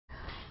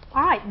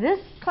All right, this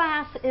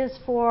class is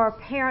for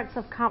parents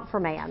of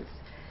confirmands.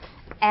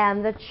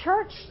 And the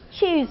church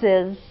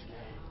chooses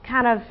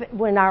kind of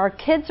when our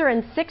kids are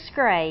in 6th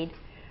grade,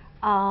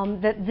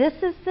 that this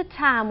is the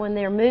time when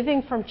they're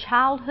moving from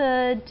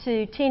childhood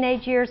to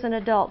teenage years and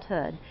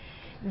adulthood.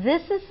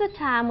 This is the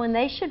time when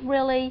they should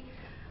really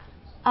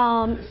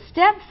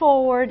step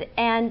forward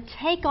and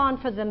take on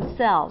for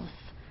themselves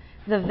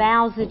the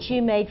vows that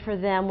you made for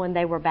them when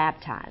they were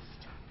baptized.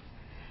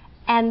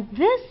 And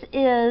this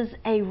is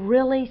a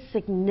really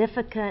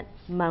significant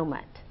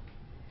moment.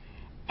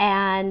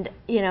 And,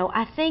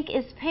 I think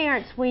as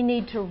parents we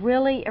need to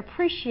really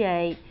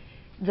appreciate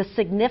the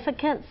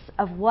significance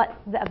of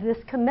this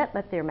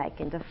commitment they're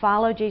making to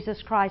follow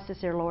Jesus Christ as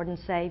their Lord and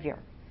Savior.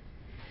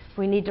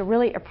 We need to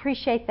really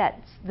appreciate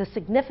the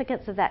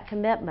significance of that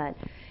commitment.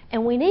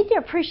 And we need to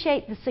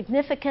appreciate the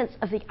significance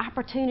of the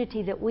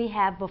opportunity that we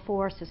have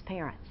before us as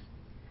parents.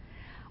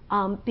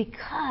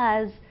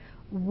 Because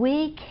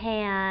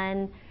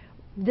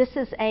this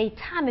is a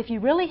time, if you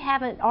really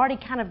haven't already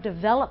kind of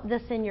developed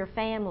this in your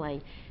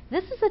family,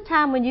 this is a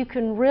time when you've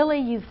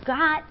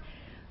got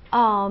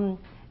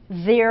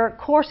their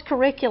course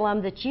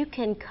curriculum that you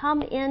can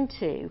come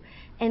into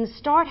and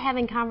start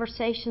having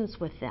conversations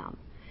with them.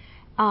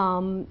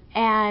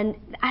 And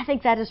I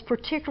think that is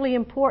particularly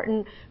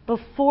important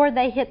before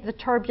they hit the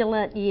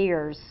turbulent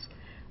years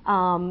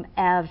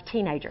of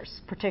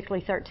teenagers,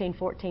 particularly 13,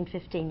 14,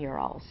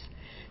 15-year-olds.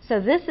 So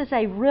this is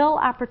a real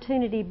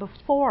opportunity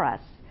before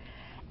us.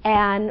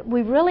 And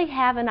we really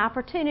have an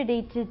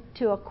opportunity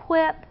to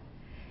equip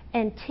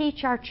and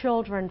teach our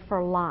children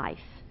for life.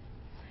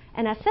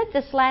 And I said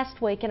this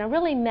last week, and I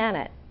really meant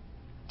it.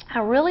 I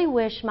really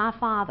wish my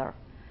father,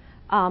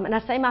 and I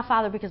say my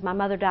father because my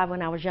mother died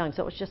when I was young,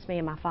 so it was just me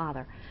and my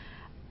father.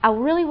 I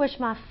really wish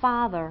my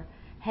father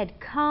had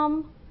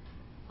come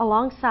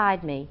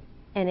alongside me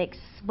and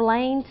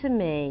explained to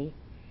me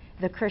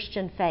the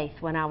Christian faith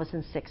when I was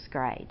in 6th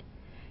grade.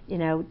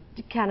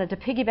 Kind of to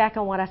piggyback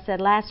on what I said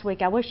last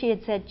week, I wish he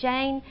had said,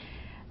 Jane,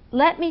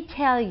 let me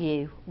tell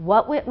you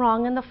what went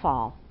wrong in the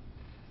fall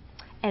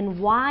and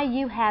why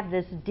you have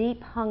this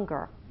deep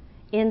hunger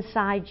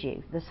inside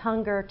you, this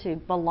hunger to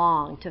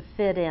belong, to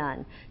fit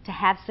in, to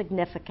have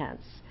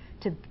significance,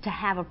 to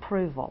have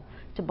approval,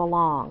 to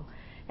belong.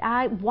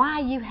 Why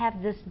you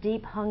have this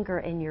deep hunger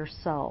in your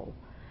soul.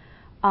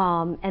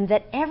 And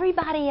that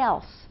everybody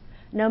else,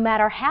 no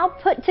matter how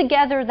put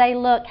together they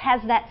look,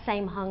 has that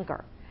same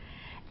hunger.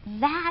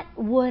 That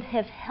would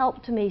have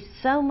helped me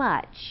so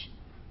much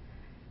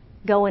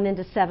going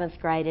into 7th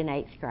grade and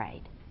 8th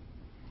grade.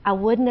 I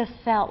wouldn't have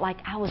felt like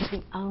I was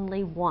the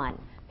only one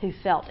who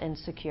felt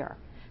insecure,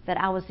 that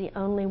I was the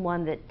only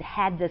one that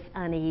had this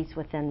unease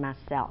within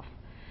myself.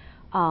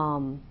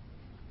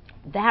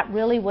 That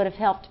really would have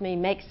helped me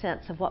make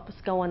sense of what was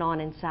going on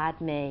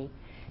inside me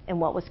and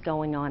what was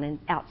going on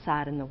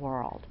outside in the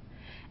world.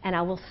 And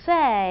I will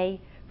say,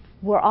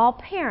 we're all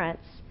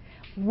parents.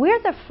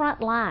 We're the front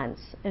lines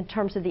in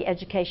terms of the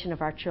education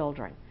of our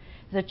children.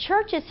 The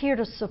church is here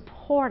to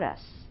support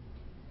us,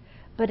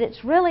 but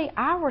it's really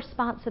our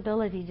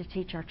responsibility to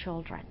teach our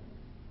children.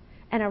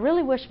 And I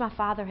really wish my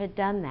father had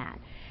done that.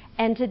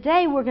 And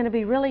today we're going to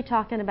be really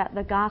talking about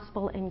the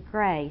gospel and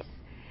grace.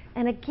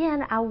 And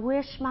again, I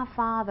wish my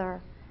father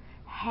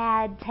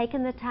had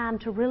taken the time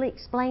to really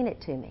explain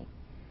it to me.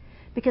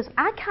 Because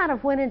I kind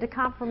of went into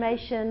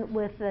confirmation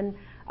with a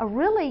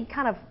really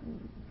kind of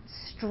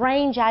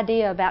strange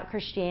idea about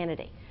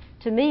Christianity.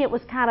 To me, it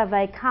was kind of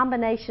a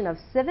combination of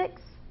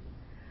civics,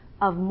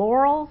 of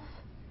morals,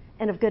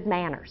 and of good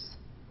manners.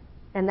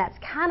 And that's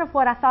kind of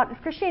what I thought.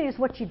 Christianity is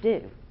what you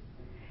do.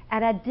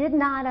 And I did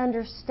not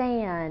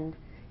understand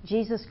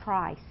Jesus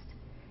Christ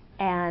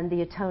and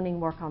the atoning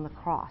work on the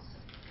cross.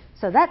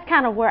 So that's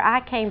kind of where I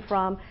came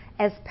from.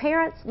 As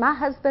parents, my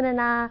husband and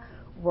I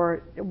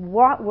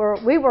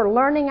we were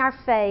learning our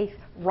faith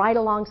right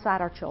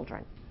alongside our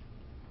children.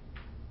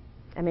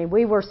 I mean,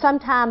 we were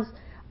sometimes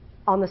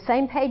on the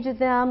same page as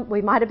them.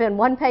 We might have been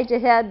one page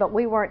ahead, but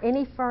we weren't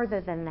any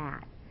further than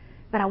that.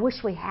 But I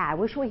wish we had. I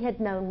wish we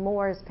had known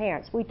more as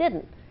parents. We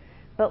didn't.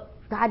 But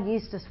God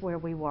used us where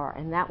we were,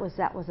 and that was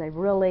a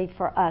really,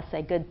 for us,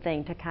 a good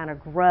thing to kind of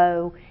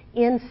grow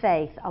in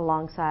faith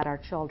alongside our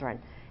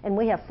children. And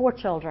we have 4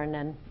 children,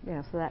 and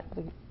so that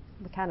we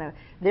kind of,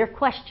 their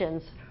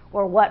questions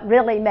were what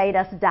really made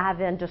us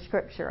dive into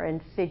Scripture and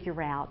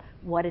figure out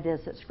what it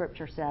is that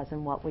Scripture says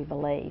and what we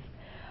believe.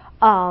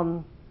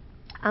 We're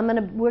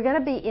going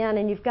to be in,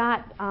 and you've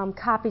got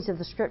copies of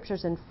the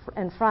Scriptures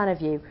in front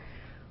of you.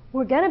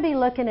 We're going to be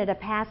looking at a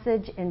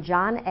passage in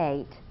John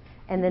 8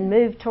 and then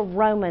move to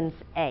Romans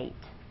 8.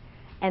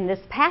 And this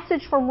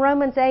passage from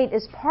Romans 8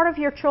 is part of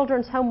your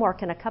children's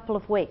homework in a couple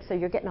of weeks, so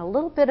you're getting a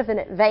little bit of an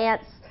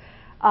advance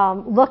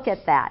look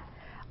at that.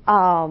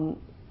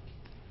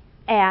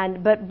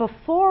 But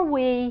before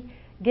we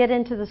get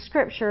into the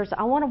Scriptures,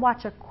 I want to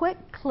watch a quick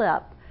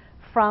clip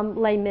from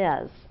Les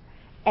Mis.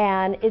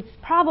 And it's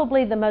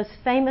probably the most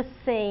famous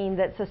scene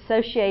that's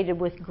associated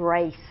with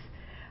grace.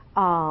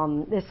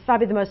 It's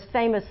probably the most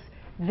famous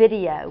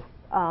video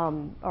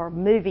or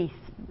movie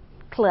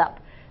clip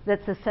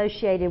that's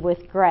associated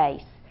with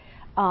grace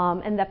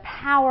and the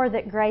power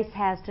that grace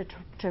has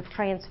to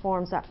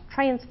transform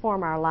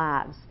our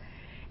lives.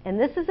 And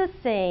this is a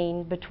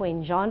scene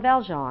between Jean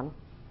Valjean,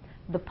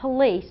 the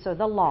police or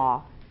the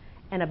law,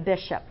 and a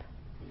bishop.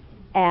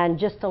 And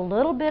just a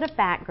little bit of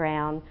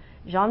background,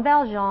 Jean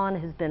Valjean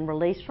has been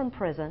released from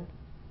prison.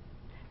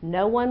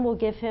 No one will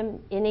give him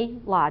any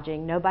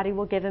lodging. Nobody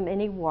will give him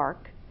any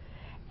work.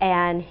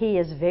 And he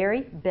is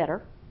very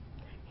bitter.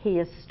 He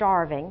is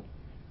starving.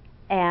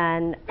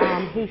 And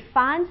he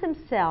finds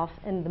himself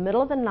in the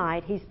middle of the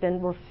night.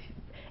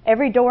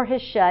 Every door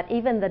has shut,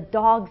 even the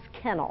dog's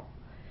kennel,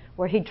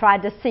 where he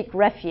tried to seek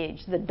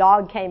refuge. The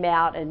dog came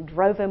out and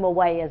drove him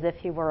away as if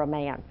he were a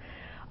man.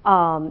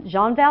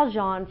 Jean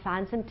Valjean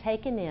finds him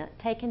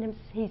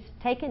he's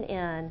taken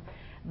in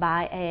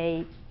by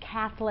a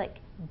Catholic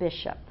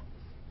bishop.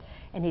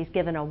 And he's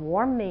given a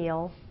warm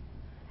meal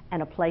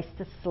and a place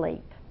to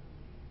sleep.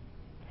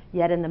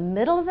 Yet in the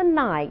middle of the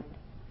night,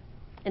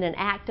 in an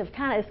act of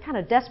kind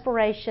of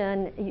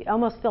desperation, you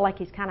almost feel like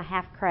he's kind of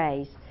half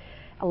crazed,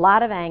 a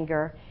lot of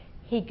anger,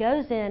 he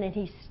goes in and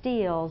he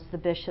steals the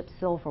bishop's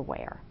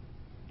silverware.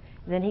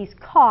 Then he's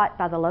caught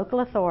by the local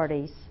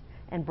authorities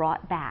and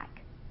brought back.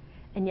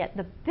 And yet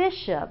the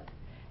bishop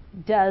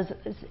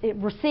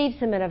receives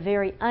him in a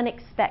very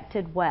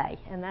unexpected way,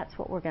 and that's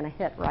what we're going to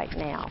hit right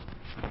now.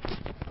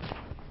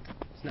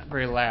 It's not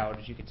very loud.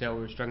 As you can tell,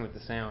 we were struggling with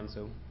the sound,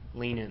 so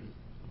lean in.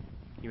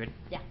 You ready?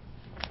 Yeah.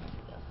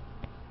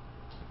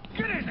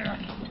 Get in there!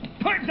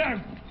 Pipe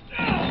down!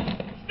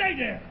 Stay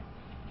there!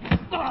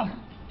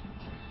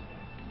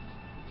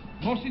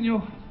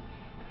 Monsignor,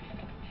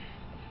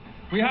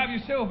 we have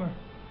your silver.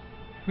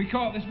 We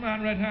caught this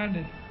man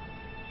red-handed.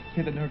 He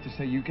had the nerve to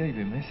say you gave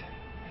him this.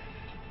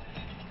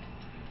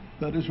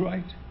 That is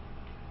right.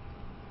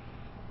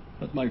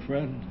 But my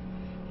friend,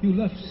 you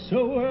left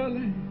so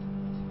early.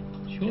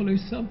 Surely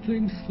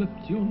something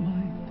slipped your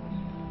mind.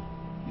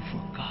 You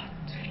forgot.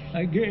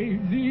 I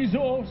gave these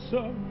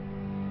also.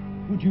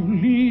 Would you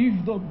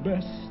leave the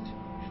best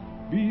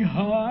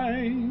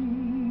behind?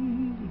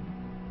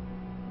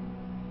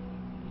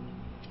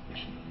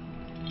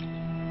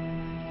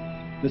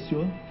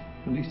 Monsieur,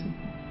 listen.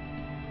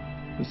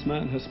 This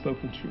man has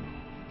spoken true.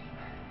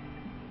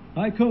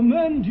 I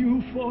commend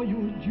you for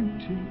your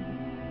duty.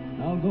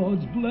 Now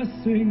God's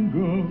blessing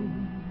go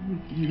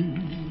with you.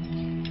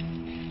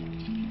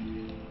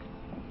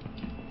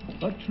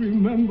 But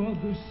remember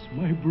this,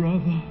 my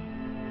brother.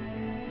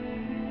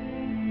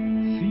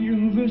 See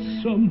in this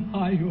some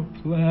higher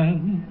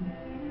plan.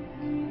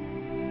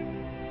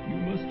 You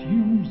must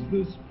use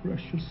this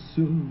precious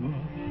silver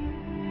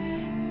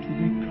to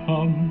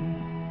become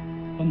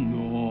an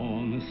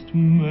honest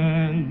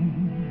man.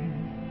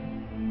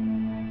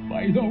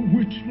 By the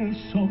witness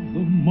of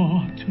the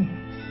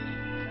martyrs,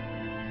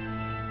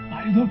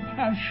 by the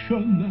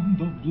passion and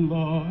the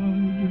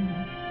blood,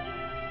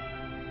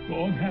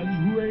 God has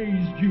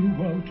raised you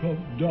out of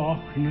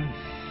darkness.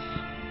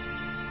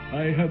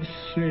 I have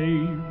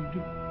saved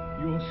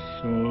your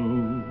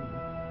soul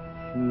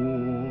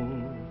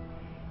for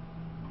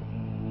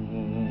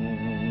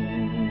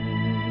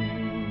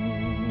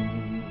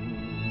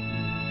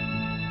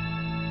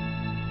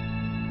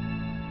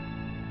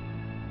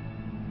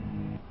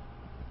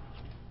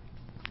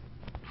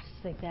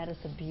I think that is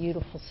a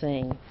beautiful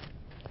scene.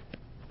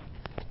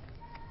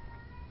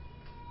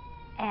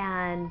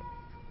 And,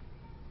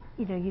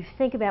 you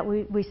think about,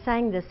 we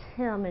sang this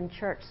hymn in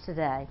church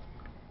today.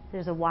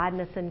 There's a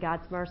wideness in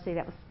God's mercy.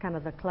 That was kind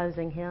of the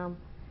closing hymn.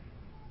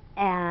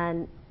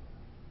 And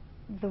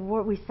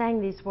we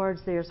sang these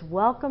words, there's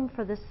welcome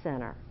for the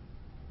sinner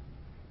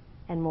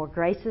and more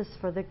graces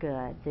for the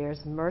good.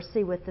 There's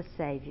mercy with the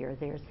Savior.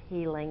 There's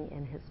healing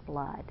in His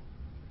blood.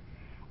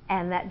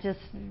 And that just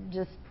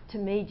to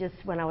me, just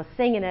when I was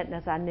singing it, and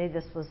as I knew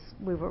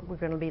we were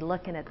going to be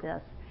looking at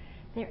this,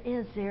 there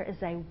is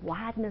a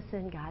wideness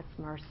in God's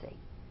mercy.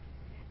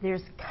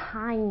 There's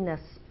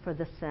kindness for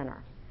the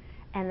sinner.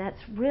 And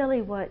that's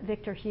really what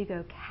Victor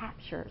Hugo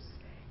captures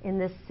in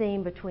this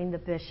scene between the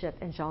bishop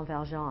and Jean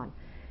Valjean.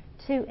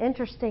 Two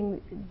interesting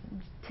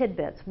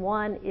tidbits.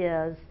 One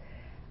is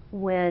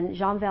when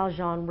Jean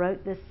Valjean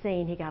wrote this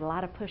scene, he got a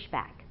lot of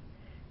pushback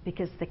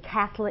because the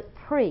Catholic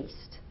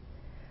priest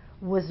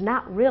was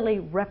not really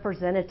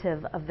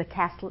representative of the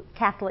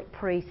Catholic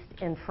priest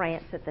in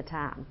France at the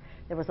time.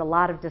 There was a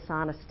lot of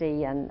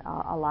dishonesty and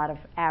a lot of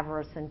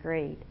avarice and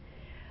greed.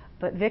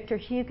 But Victor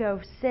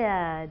Hugo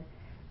said,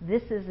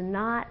 this is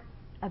not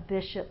a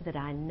bishop that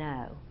I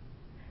know,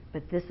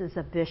 but this is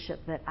a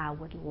bishop that I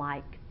would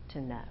like to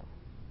know.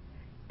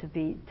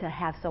 To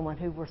have someone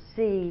who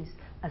receives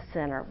a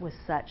sinner with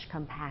such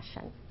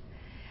compassion.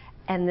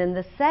 And then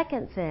the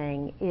second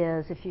thing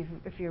is, if you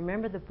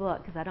remember the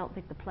book, because I don't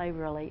think the play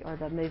really or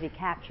the movie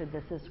captured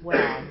this as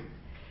well,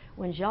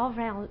 when Jean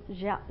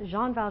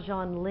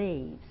Valjean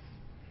leaves,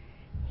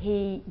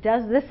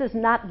 this is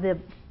not the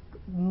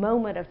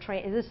moment of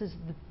this is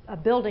a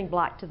building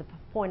block to the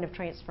point of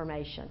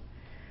transformation.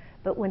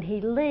 But when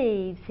he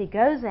leaves, he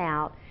goes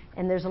out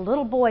and there's a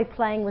little boy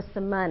playing with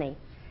some money,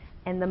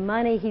 And the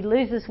money, he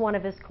loses one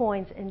of his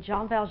coins, and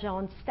Jean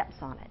Valjean steps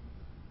on it.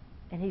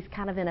 And he's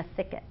kind of in a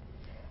thicket.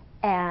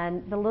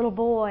 And the little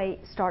boy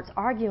starts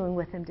arguing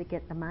with him to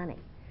get the money.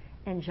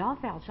 And Jean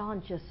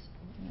Valjean just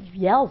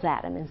yells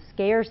at him and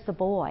scares the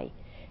boy.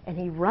 And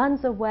he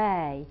runs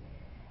away.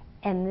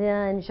 And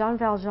then Jean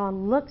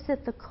Valjean looks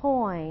at the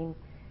coin,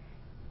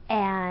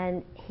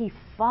 and he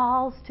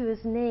falls to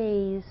his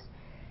knees,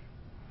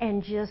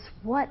 and just,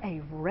 what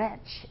a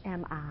wretch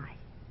am I?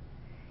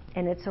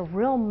 And it's a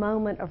real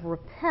moment of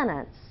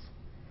repentance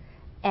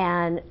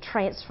and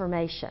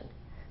transformation.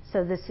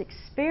 So this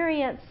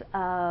experience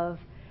of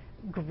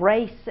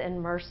grace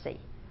and mercy,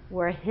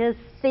 where his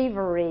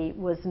thievery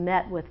was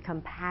met with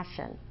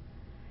compassion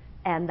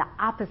and the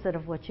opposite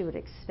of what you would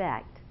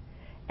expect.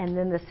 And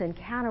then this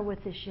encounter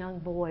with this young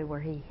boy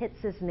where he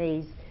hits his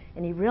knees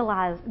and he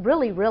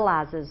really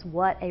realizes,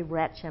 what a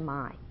wretch am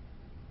I.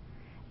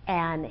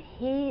 And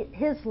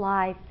his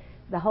life,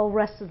 the whole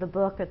rest of the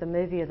book or the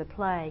movie or the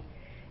play,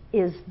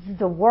 is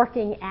the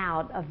working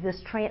out of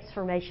this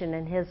transformation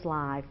in his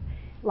life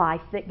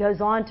that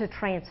goes on to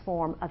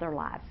transform other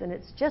lives. And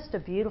it's just a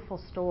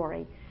beautiful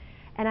story.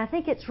 And I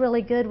think it's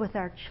really good with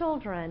our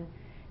children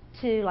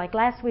to, like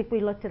last week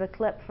we looked at a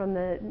clip from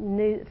the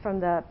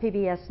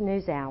PBS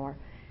NewsHour.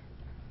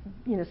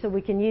 So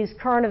we can use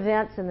current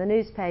events in the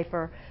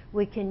newspaper,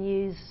 we can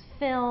use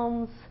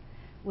films,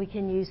 we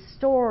can use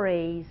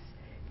stories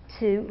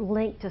to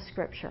link to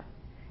Scripture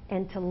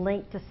and to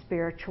link to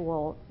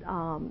spiritual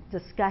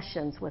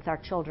discussions with our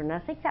children.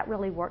 And I think that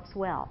really works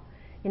well.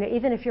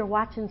 Even if you're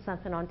watching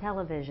something on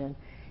television,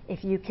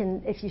 if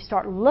you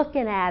start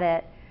looking at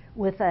it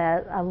with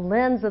a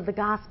lens of the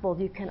gospel,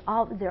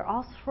 there are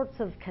all sorts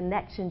of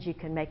connections you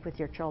can make with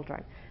your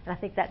children. And I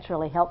think that's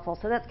really helpful.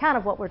 So that's kind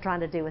of what we're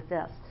trying to do with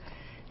this.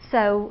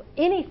 So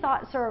any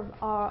thoughts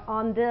are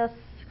on this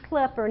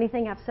clip or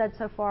anything I've said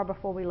so far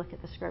before we look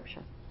at the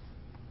Scripture?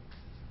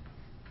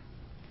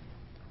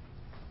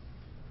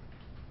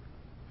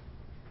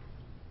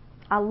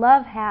 I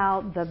love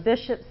how the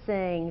bishop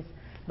sings,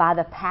 by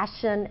the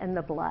passion and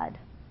the blood,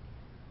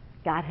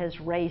 God has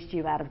raised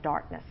you out of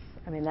darkness.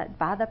 That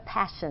by the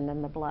passion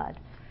and the blood.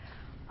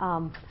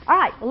 All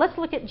right, well, let's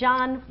look at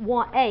John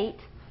 8,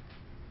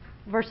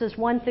 verses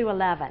 1 through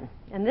 11.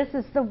 And this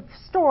is the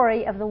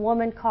story of the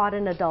woman caught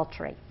in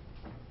adultery.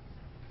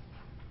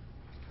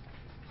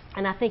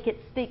 And I think it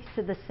speaks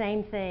to the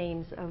same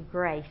themes of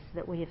grace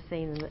that we have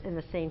seen in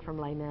the scene from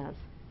Les Mis.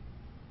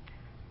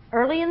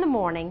 Early in the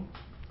morning,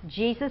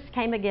 Jesus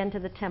came again to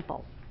the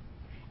temple,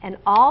 and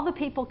all the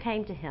people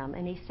came to him,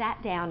 and he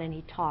sat down and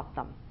he taught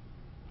them.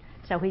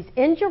 So he's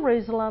in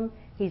Jerusalem,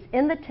 he's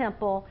in the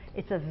temple,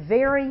 it's a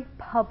very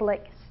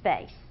public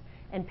space,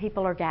 and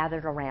people are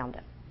gathered around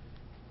him.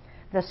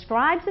 The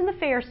scribes and the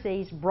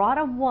Pharisees brought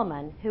a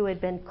woman who had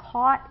been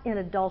caught in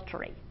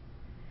adultery,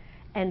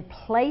 and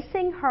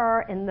placing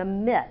her in the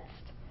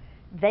midst,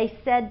 they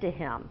said to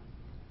him,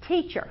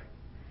 "Teacher,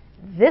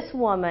 this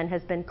woman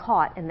has been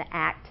caught in the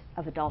act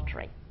of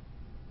adultery."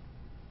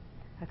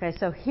 Okay,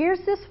 so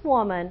here's this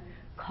woman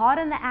caught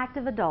in the act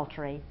of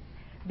adultery,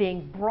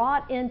 being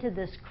brought into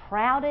this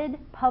crowded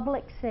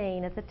public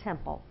scene at the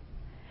temple.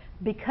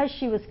 Because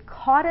she was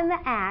caught in the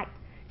act,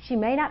 she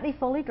may not be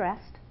fully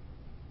dressed.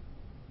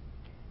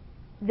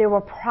 There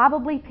were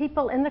probably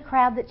people in the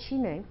crowd that she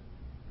knew.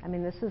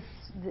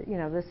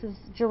 This is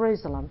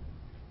Jerusalem.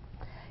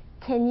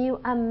 Can you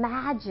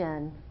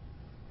imagine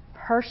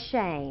her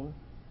shame,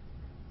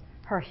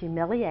 her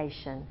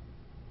humiliation,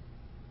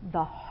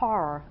 the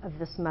horror of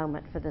this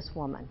moment for this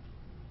woman?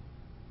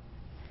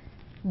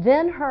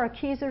 Then her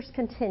accusers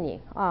continue.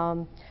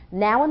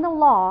 Now in the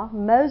law,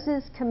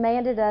 Moses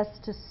commanded us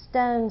to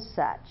stone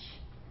such.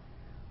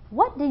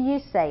 What do you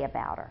say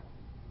about her?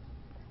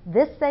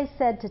 This they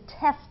said to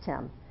test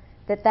him,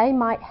 that they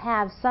might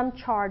have some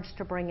charge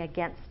to bring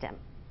against him.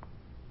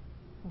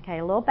 Okay,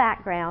 a little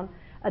background.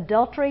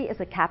 Adultery is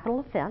a capital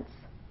offense,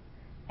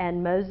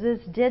 and Moses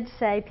did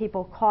say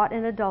people caught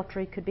in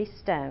adultery could be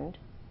stoned.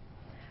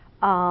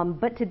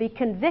 But to be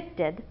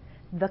convicted,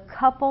 the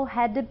couple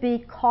had to be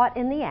caught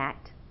in the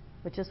act,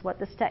 which is what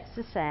this text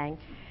is saying,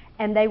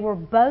 and they were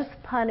both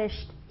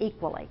punished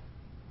equally.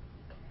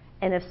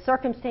 And if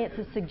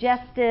circumstances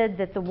suggested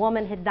that the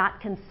woman had not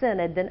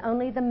consented, then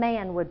only the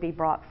man would be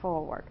brought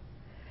forward.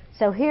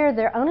 So here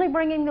they're only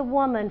bringing the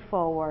woman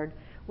forward,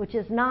 which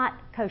is not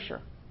kosher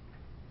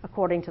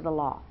according to the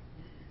law.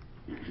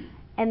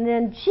 And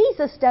then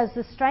Jesus does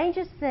the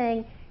strangest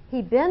thing.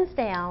 He bends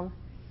down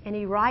and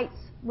he writes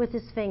with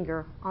his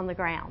finger on the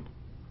ground.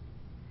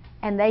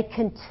 And they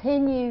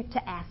continue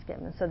to ask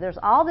him. And so there's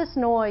all this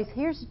noise.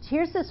 Here's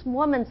this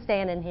woman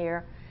standing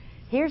here.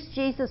 Here's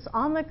Jesus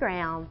on the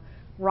ground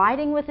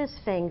writing with his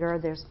finger.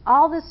 There's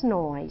all this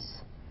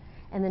noise.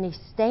 And then he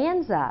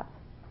stands up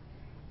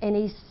and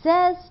he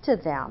says to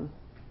them,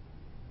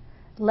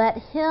 "Let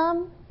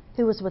him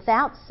who is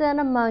without sin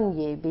among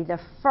you be the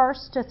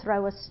first to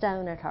throw a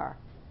stone at her."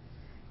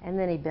 And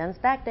then he bends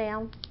back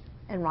down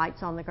and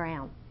writes on the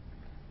ground.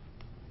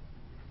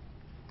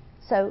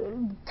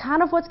 So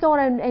kind of what's going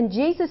on, and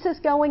Jesus is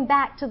going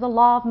back to the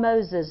law of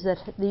Moses that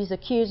these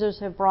accusers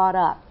have brought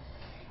up.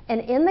 And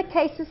in the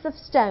cases of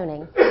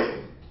stoning,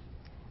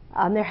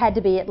 there had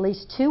to be at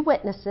least 2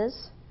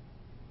 witnesses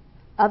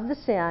of the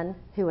sin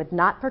who had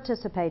not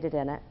participated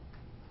in it.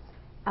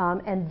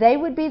 And they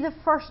would be the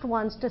first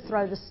ones to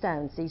throw the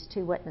stones, these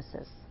 2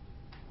 witnesses.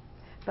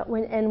 But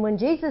when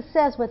Jesus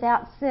says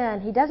without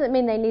sin, he doesn't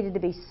mean they needed to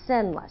be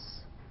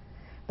sinless.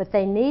 But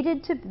they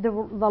needed to, the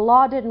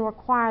law didn't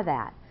require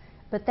that.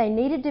 But they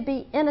needed to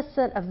be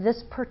innocent of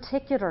this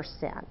particular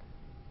sin.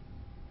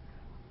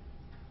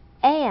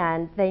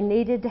 And they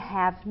needed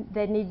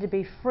to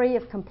be free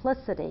of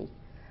complicity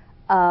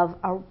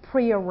of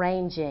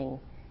prearranging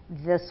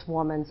this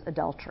woman's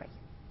adultery.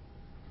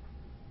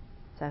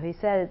 So he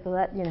said,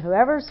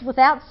 whoever's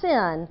without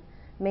sin,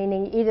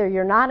 meaning either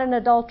you're not an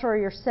adulterer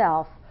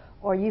yourself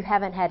or you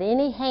haven't had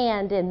any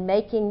hand in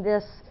making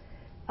this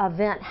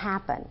event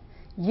happen,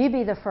 you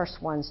be the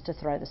first ones to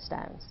throw the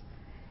stones.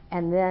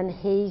 And then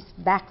he's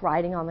back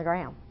writing on the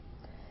ground.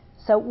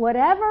 So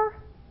whatever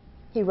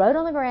he wrote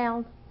on the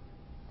ground,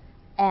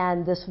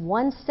 and this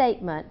one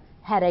statement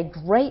had a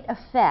great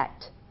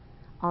effect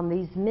on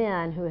these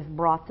men who have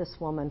brought this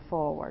woman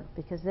forward.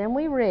 Because then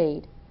we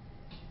read,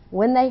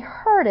 when they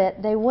heard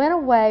it, they went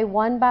away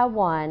one by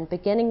one,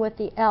 beginning with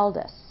the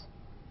eldest.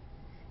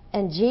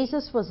 And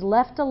Jesus was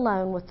left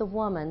alone with the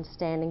woman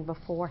standing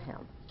before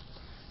him.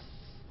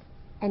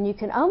 And you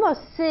can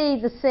almost see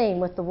the scene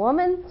with the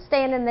woman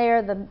standing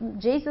there,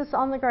 Jesus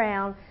on the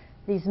ground,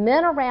 these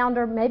men around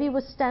her, maybe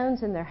with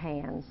stones in their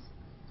hands,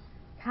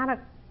 kind of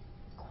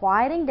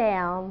quieting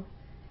down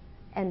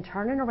and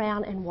turning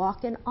around and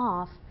walking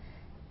off.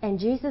 And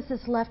Jesus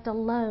is left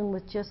alone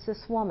with just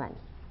this woman.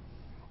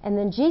 And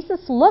then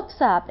Jesus looks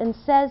up and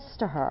said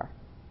to her,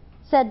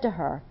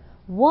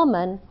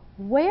 "Woman,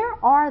 where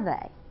are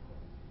they?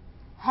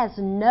 Has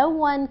no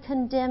one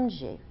condemned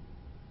you?"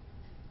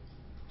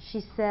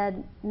 She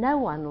said, "No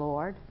one,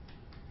 Lord."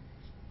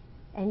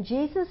 And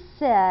Jesus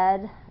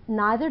said,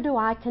 "Neither do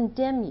I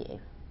condemn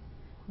you.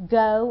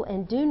 Go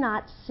and do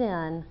not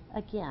sin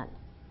again."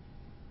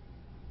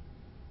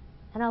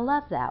 And I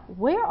love that.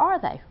 Where are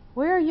they?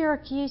 Where are your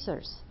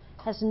accusers?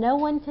 Has no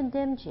one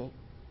condemned you?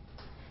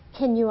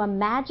 Can you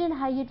imagine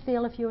how you'd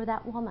feel if you were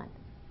that woman?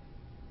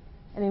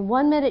 I mean,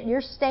 one minute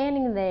you're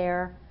standing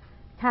there,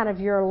 kind of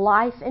your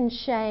life in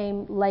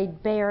shame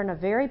laid bare in a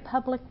very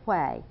public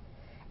way,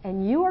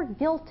 and you are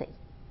guilty,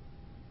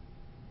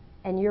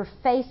 and you're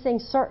facing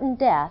certain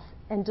death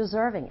and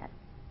deserving it.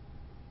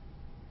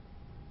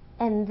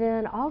 And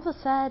then all of a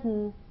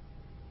sudden,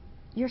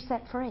 you're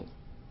set free.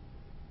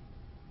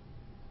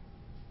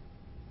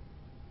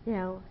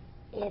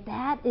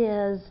 That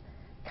is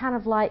kind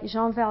of like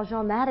Jean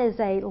Valjean, that is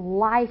a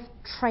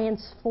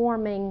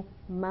life-transforming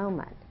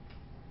moment.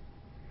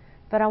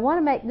 But I want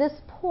to make this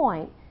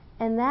point,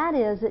 and that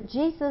is that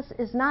Jesus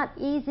is not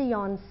easy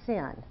on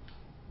sin.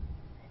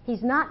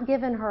 He's not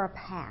given her a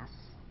pass.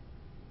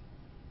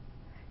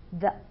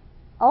 The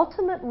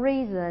ultimate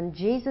reason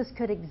Jesus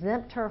could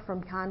exempt her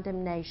from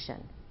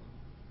condemnation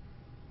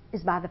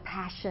is by the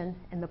passion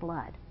and the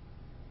blood.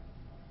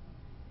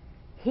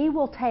 He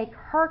will take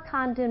her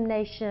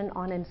condemnation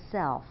on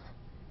himself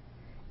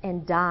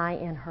and die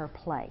in her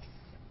place.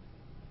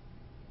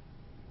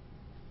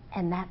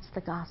 And that's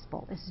the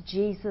gospel. It's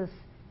Jesus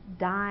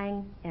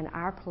dying in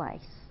our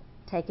place,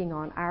 taking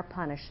on our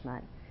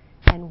punishment,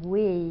 and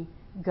we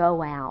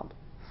go out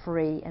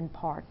free and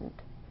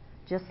pardoned,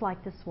 just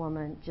like this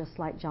woman, just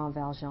like Jean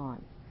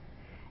Valjean.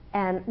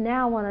 And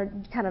now I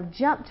want to kind of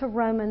jump to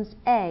Romans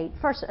 8.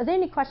 First, are there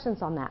any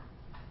questions on that?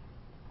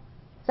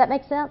 Does that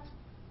make sense?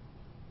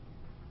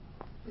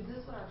 Is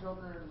this what our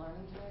children are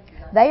learning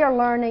today? They are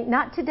learning,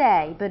 not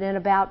today, but in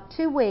about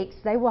 2 weeks,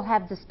 they will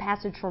have this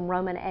passage from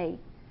Romans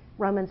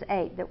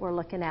 8 that we're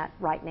looking at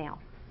right now.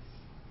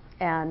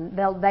 And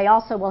they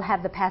also will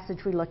have the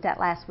passage we looked at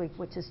last week,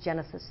 which is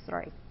Genesis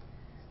 3.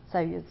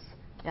 So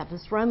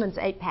this Romans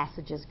 8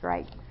 passage is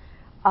great.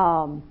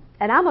 And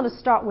I'm going to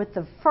start with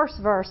the first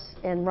verse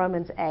in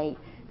Romans 8.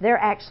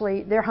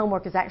 Their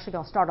homework is actually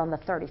going to start on the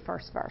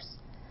 31st verse.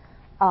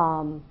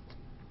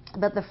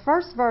 But the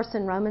first verse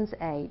in Romans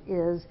 8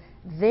 is,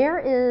 "There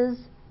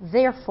is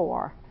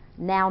therefore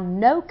now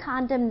no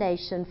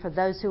condemnation for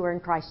those who are in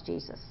Christ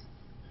Jesus."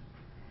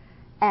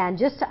 And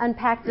just to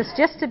unpack this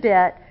just a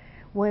bit,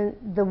 when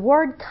the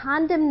word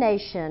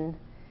condemnation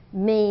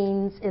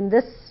means, in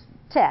this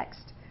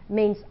text,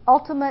 means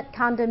ultimate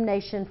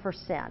condemnation for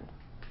sin.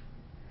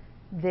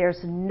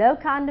 There's no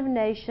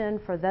condemnation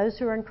for those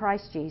who are in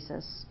Christ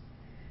Jesus.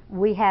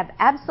 We have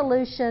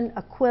absolution,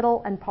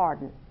 acquittal, and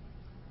pardon.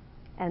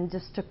 And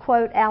just to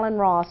quote Alan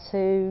Ross,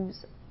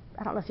 who's,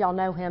 I don't know if y'all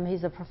know him,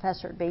 he's a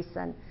professor at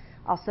Beeson,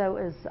 also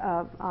is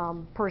a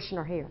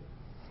parishioner here.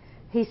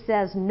 He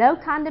says, no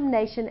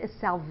condemnation is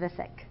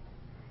salvific.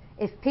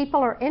 If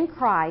people are in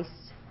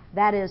Christ,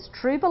 that is,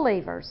 true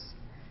believers,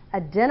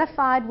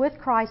 identified with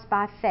Christ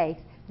by faith,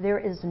 there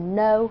is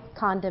no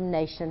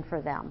condemnation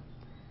for them.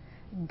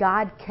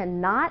 God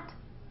cannot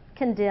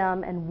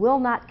condemn and will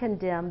not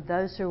condemn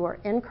those who are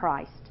in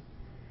Christ,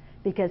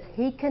 because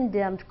he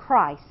condemned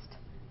Christ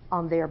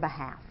on their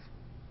behalf.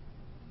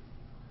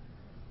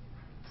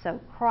 So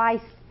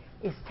Christ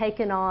is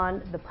taking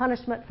on the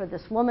punishment for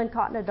this woman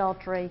caught in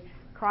adultery.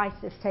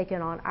 Christ is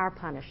taking on our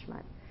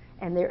punishment,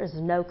 and there is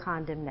no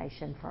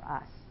condemnation for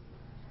us.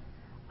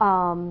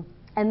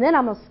 And then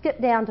I'm going to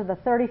skip down to the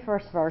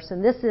 31st verse,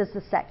 and this is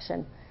the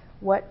section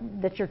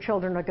that your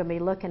children are going to be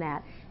looking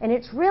at. And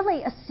it's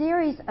really a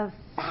series of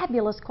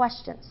fabulous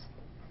questions,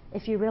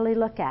 if you really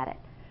look at it.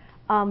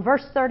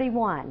 Verse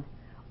 31,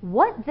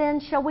 what then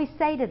shall we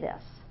say to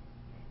this?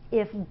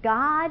 If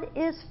God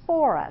is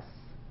for us,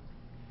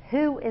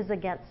 who is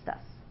against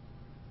us?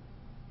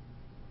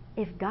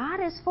 If God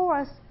is for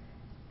us,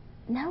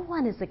 no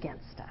one is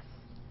against us.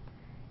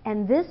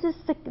 And this is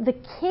the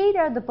key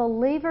to the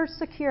believer's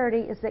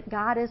security, is that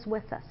God is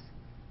with us.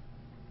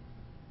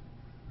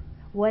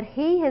 What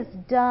he has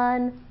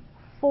done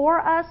for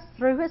us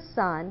through his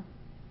Son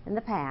in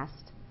the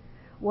past,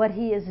 what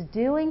he is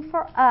doing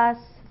for us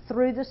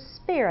through the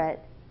Spirit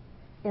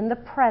in the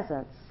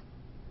present,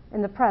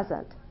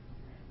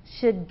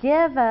 should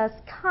give us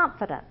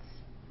confidence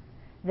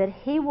that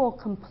he will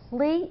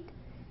complete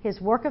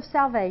his work of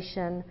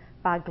salvation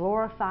by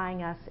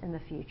glorifying us in the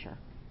future.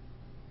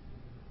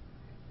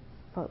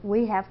 But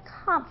we have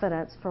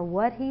confidence for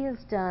what he has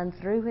done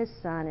through his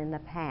Son in the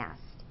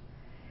past.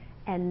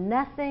 And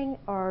nothing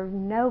or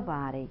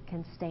nobody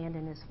can stand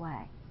in his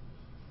way.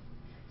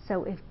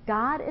 So if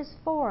God is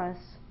for us,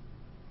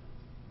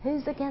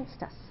 who's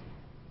against us?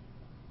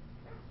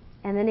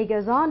 And then he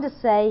goes on to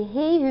say,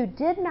 he who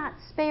did not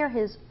spare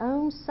his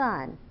own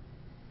Son,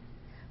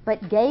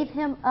 but gave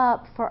him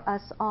up for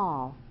us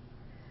all,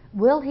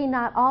 will he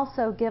not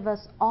also give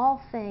us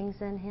all things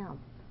in him?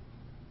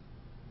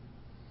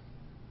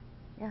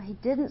 You know, he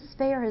didn't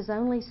spare his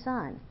only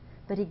Son,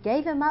 but he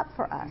gave him up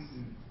for us.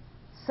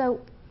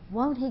 So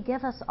won't he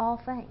give us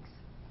all things?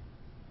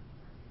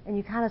 And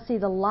you kind of see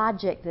the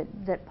logic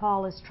that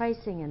Paul is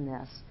tracing in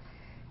this.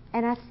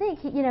 And I think,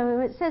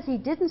 it says he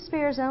didn't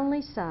spare his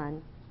own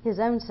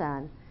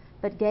Son,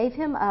 but gave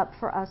him up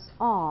for us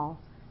all.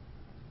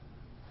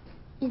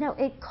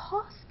 It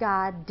costs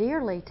God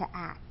dearly to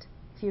act,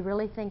 if you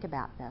really think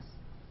about this.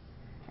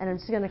 And I'm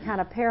just going to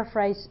kind of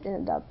paraphrase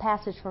a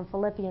passage from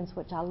Philippians,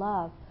 which I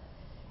love.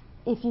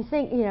 If you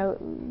think,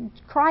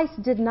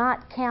 Christ did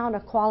not count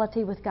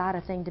equality with God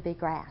a thing to be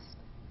grasped.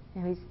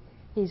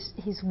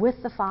 He's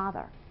with the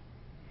Father.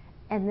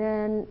 And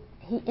then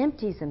he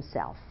empties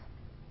himself.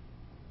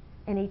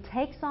 And he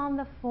takes on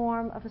the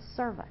form of a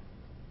servant.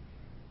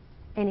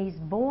 And he's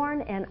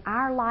born in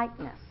our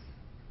likeness.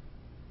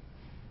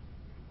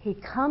 He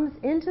comes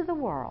into the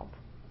world.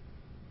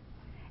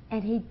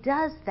 And he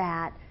does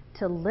that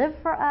to live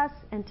for us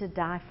and to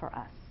die for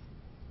us.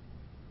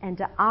 And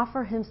to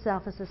offer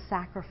himself as a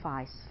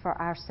sacrifice for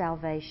our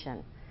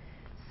salvation.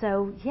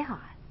 So,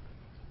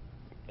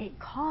 it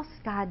costs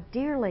God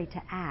dearly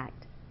to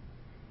act.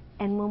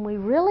 And when we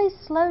really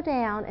slow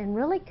down and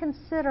really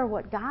consider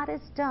what God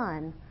has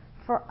done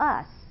for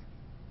us,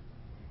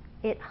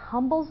 it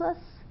humbles us,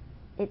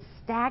 it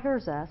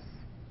staggers us,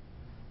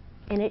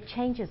 and it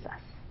changes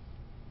us.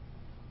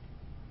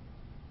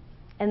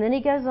 And then he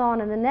goes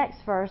on in the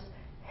next verse,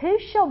 who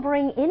shall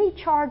bring any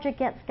charge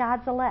against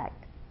God's elect?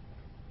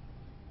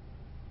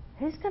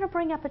 Who's going to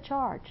bring up a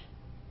charge?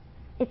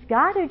 It's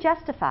God who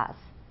justifies.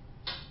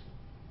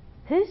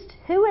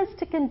 Who is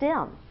to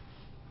condemn?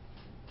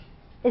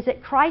 Is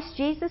it Christ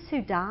Jesus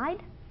who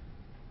died?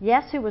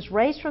 Yes, who was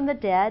raised from the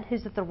dead,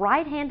 who's at the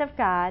right hand of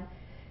God,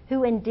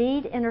 who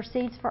indeed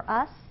intercedes for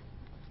us?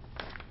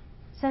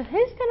 So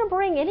who's going to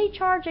bring any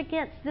charge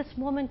against this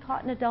woman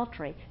caught in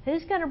adultery?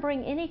 Who's going to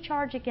bring any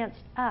charge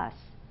against us?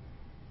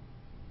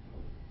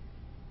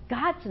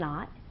 God's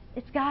not.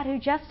 It's God who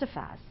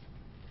justifies.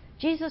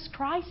 Jesus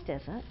Christ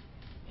isn't.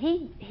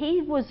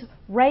 He was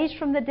raised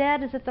from the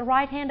dead, is at the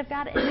right hand of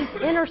God, and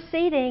he's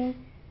interceding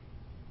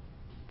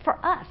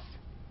for us.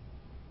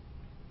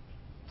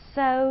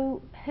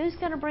 So who's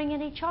going to bring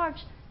any charge?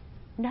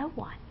 No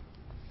one.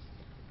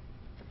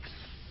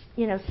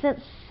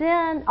 Since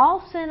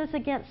all sin is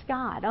against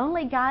God,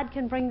 only God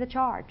can bring the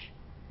charge.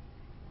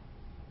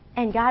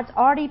 And God's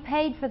already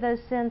paid for those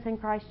sins in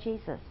Christ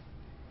Jesus.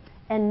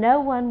 And no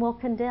one will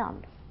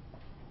condemn.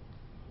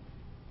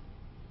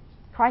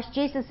 Christ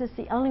Jesus is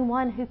the only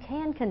one who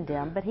can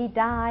condemn, but he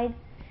died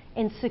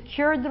and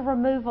secured the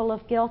removal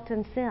of guilt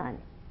and sin.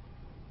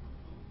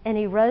 And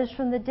he rose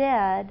from the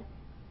dead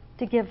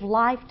to give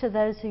life to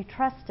those who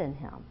trust in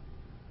him.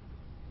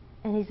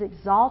 And he's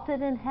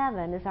exalted in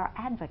heaven as our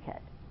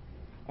advocate.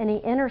 And he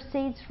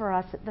intercedes for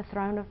us at the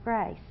throne of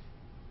grace.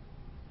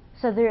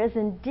 So there is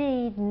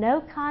indeed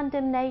no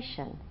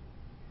condemnation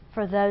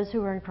for those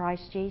who are in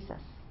Christ Jesus.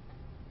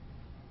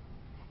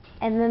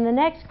 And then the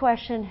next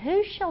question,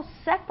 who shall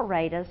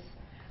separate us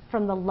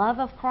from the love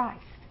of Christ?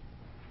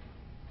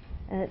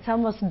 And it's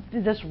almost,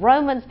 this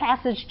Romans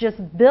passage just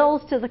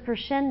builds to the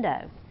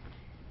crescendo.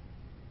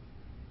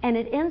 And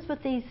it ends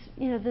with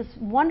this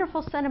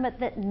wonderful sentiment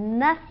that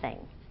nothing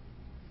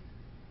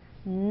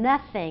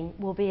nothing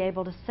will be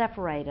able to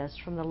separate us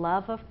from the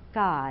love of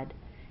God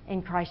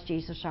in Christ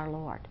Jesus our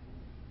Lord.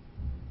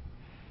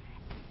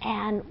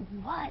 And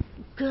what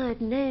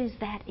good news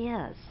that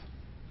is.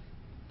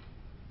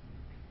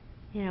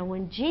 You know,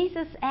 when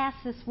Jesus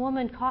asked this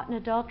woman caught in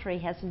adultery,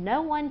 has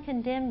no one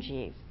condemned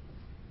you?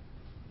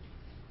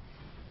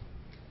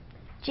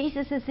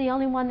 Jesus is the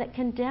only one that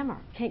can condemn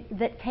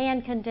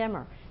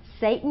her.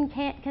 Satan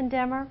can't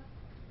condemn her.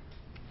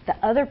 The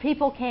other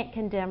people can't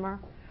condemn her.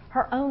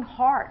 Her own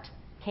heart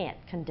can't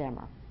condemn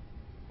her.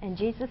 And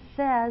Jesus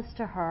says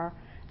to her,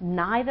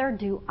 neither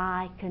do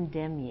I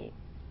condemn you.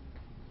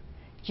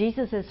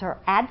 Jesus is her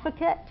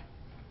advocate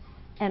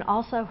and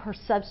also her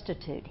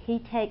substitute. He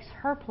takes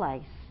her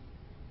place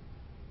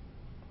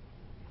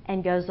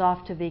and goes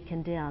off to be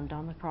condemned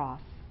on the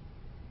cross.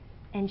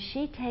 And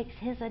she takes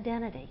his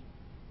identity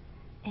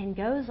and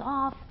goes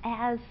off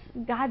as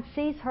God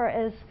sees her,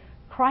 as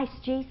Christ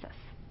Jesus.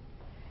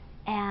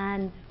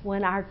 And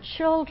when our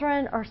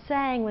children are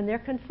saying, when they're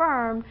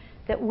confirmed,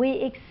 that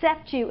we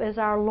accept you as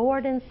our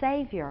Lord and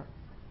Savior,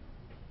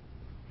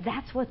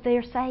 that's what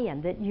they're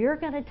saying, that you're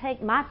going to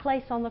take my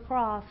place on the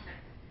cross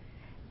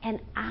and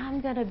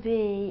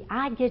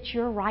I get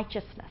your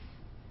righteousness.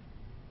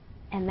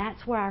 And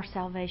that's where our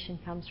salvation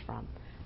comes from.